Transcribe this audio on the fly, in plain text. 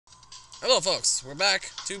Hello, folks. We're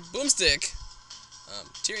back to Boomstick,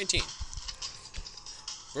 Tier 18.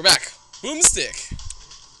 We're back. Boomstick.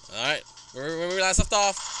 Alright. Where we last left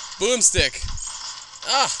off? Boomstick.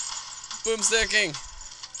 Ah! Boomsticking.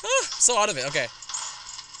 Ah! So out of it. Okay.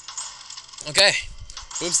 Okay.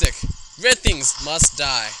 Boomstick. Red things must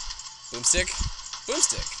die. Boomstick.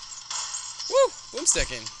 Boomstick. Woo!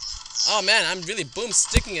 Boomsticking. Oh man, I'm really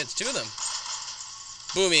boomsticking it to them.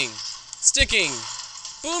 Booming. Sticking.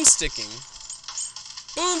 Boomsticking.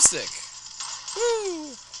 Boomstick.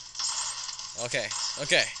 Woo! Okay.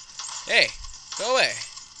 Okay. Hey, go away.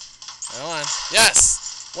 Hold on.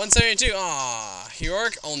 Yes! 172. Ah,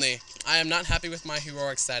 heroic only. I am not happy with my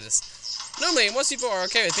heroic status. Normally, most people are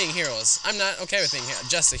okay with being heroes. I'm not okay with being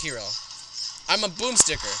just a hero. I'm a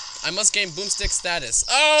boomsticker. I must gain boomstick status.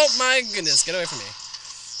 Oh my goodness, get away from me.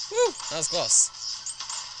 Woo, that was close.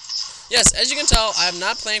 Yes, as you can tell, I'm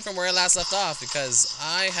not playing from where I last left off because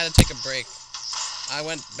I had to take a break. I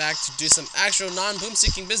went back to do some actual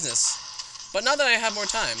non-boomsticking business. But now that I have more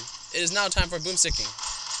time, it is now time for boomsticking.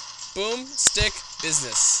 Boomstick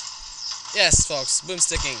business. Yes, folks,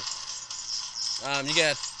 boomsticking. You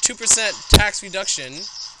get a 2% tax reduction.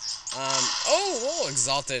 Oh,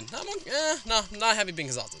 exalted. No, not happy being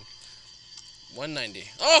exalted.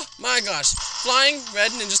 190. Oh my gosh, flying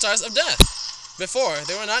red ninja stars of death. Before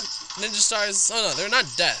they were not ninja stars. Oh no, they were not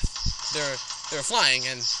death. They were flying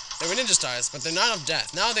and they were ninja stars, but they're not of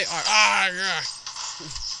death. Now they are.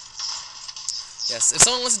 Yes, if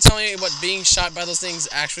someone wants to tell me what being shot by those things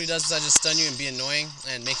actually does besides just stun you and be annoying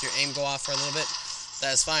and make your aim go off for a little bit,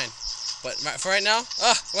 that is fine. But for right now,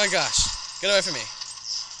 oh my gosh, get away from me.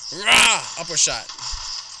 Rah! Upward shot.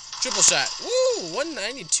 Triple shot. Woo!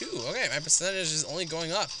 192. Okay, my percentage is only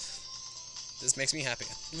going up. This makes me happy.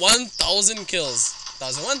 1,000 kills.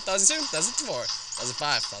 1,001, 1,002, 1,004,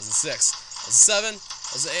 1,005, 1,006, 1,007,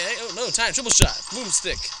 1,008. Oh, no, time. Triple shot.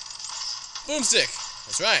 Boomstick. Boomstick.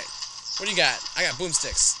 That's right. What do you got? I got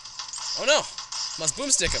boomsticks. Oh, no. Must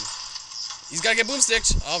boomstick him. He's got to get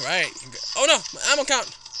boomsticked. All right. Oh, no. My ammo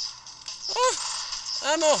count. Oh,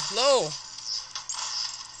 ammo. Low.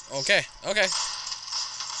 Okay. Okay.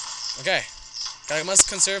 Okay. I must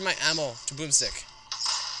conserve my ammo to boomstick.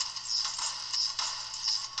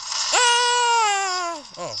 Ah!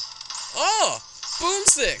 Oh. Oh!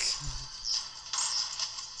 Boomstick!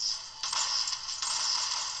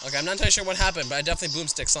 Okay, I'm not entirely sure what happened, but I definitely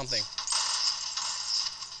boomstick something.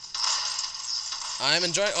 I'm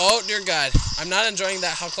enjoying. Oh, dear God. I'm not enjoying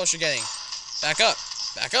that, how close you're getting. Back up.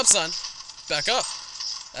 Back up, son. Back up.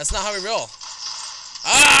 That's not how we roll.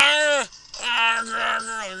 Ah! I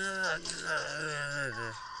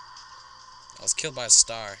was killed by a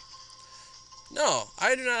star. No,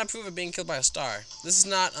 I do not approve of being killed by a star. This is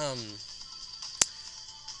not,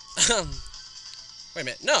 wait a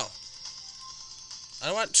minute, no. I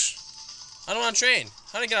don't want to train.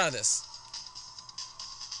 How do I get out of this?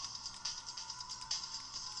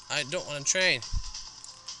 I don't want to train.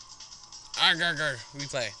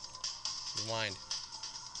 Replay. Rewind.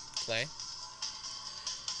 Play.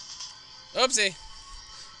 Oopsie.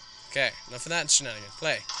 Okay, enough of that shenanigan.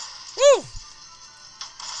 Play. Woo!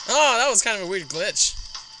 Oh, that was kind of a weird glitch.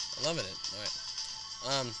 I'm loving it.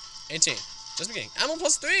 Alright. 18. Just beginning. Ammo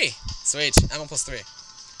plus 3! Sweet. Ammo plus 3.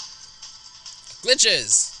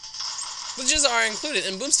 Glitches. Glitches are included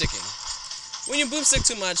in boomsticking. When you boomstick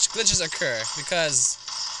too much, glitches occur because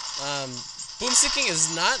boomsticking is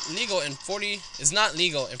not legal in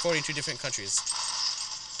 42 different countries.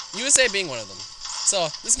 USA being one of them. So,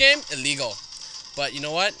 this game, illegal. But you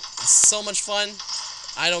know what? It's so much fun.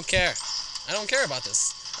 I don't care. I don't care about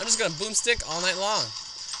this. I'm just gonna boomstick all night long.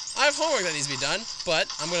 I have homework that needs to be done, but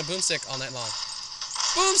I'm gonna boomstick all night long.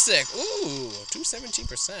 Boomstick! Ooh, 217%.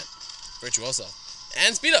 Virtuoso.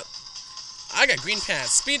 And speed up. I got green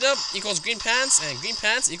pants. Speed up equals green pants, and green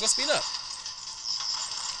pants equals speed up.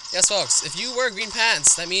 Yes, folks, if you wear green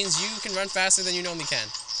pants, that means you can run faster than you normally can.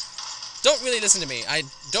 Don't really listen to me. I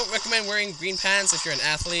don't recommend wearing green pants if you're an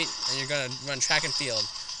athlete and you're gonna run track and field.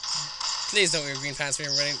 Please don't wear green pants when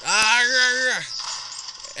you're running.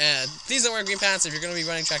 Please don't wear green pants if you're gonna be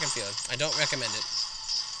running track and field. I don't recommend it.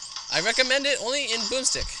 I recommend it only in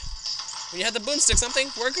boomstick. When you have to boomstick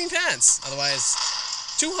something, wear green pants. Otherwise,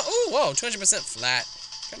 200% flat.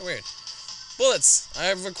 Kind of weird. Bullets.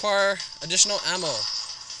 I require additional ammo.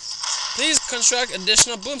 Please construct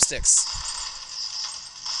additional boomsticks.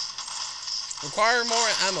 Require more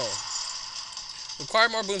ammo. Require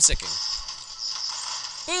more boomsticking.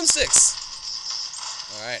 Boomsticks!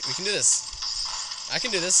 Alright, we can do this. I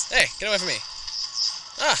can do this. Hey, get away from me.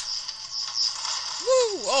 Ah!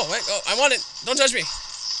 Woo! Oh, wait. Oh, I want it. Don't touch me.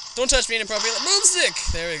 Don't touch me inappropriately.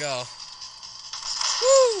 Boomstick! There we go.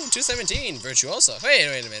 Woo! 217. Virtuoso. Wait a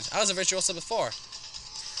minute. I was a virtuoso before.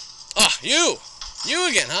 Ah, you! You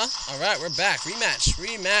again, huh? Alright, we're back. Rematch.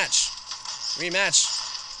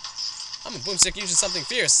 I'm a boomstick using something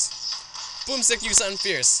fierce. Boomstick use something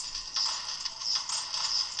fierce.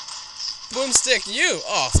 Boomstick you!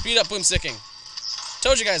 Oh, speed up boomsticking.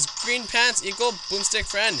 Told you guys, green pants equal boomstick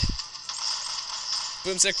friend.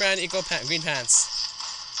 Boomstick friend equal green pants.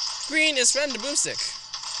 Green is friend to boomstick.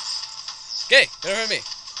 Okay, get over me.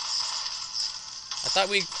 I thought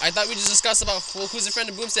we just discussed about who's a friend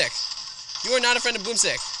of boomstick. You are not a friend of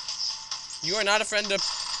boomstick. You are not a friend of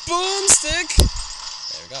boomstick.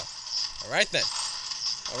 There we go. All right then.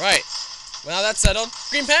 All right. Well, now that's settled.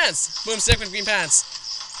 Green pants. Boomstick with green pants.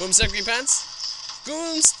 Boomstick green pants.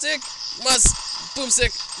 Boomstick must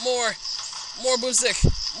boomstick more boomstick.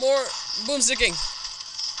 More boomsticking.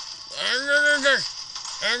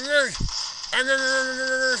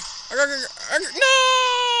 No!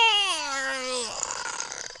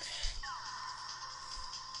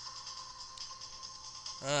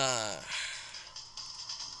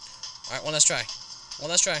 Alright, one last try.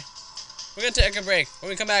 We're gonna take a break. When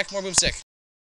we come back, more boomstick.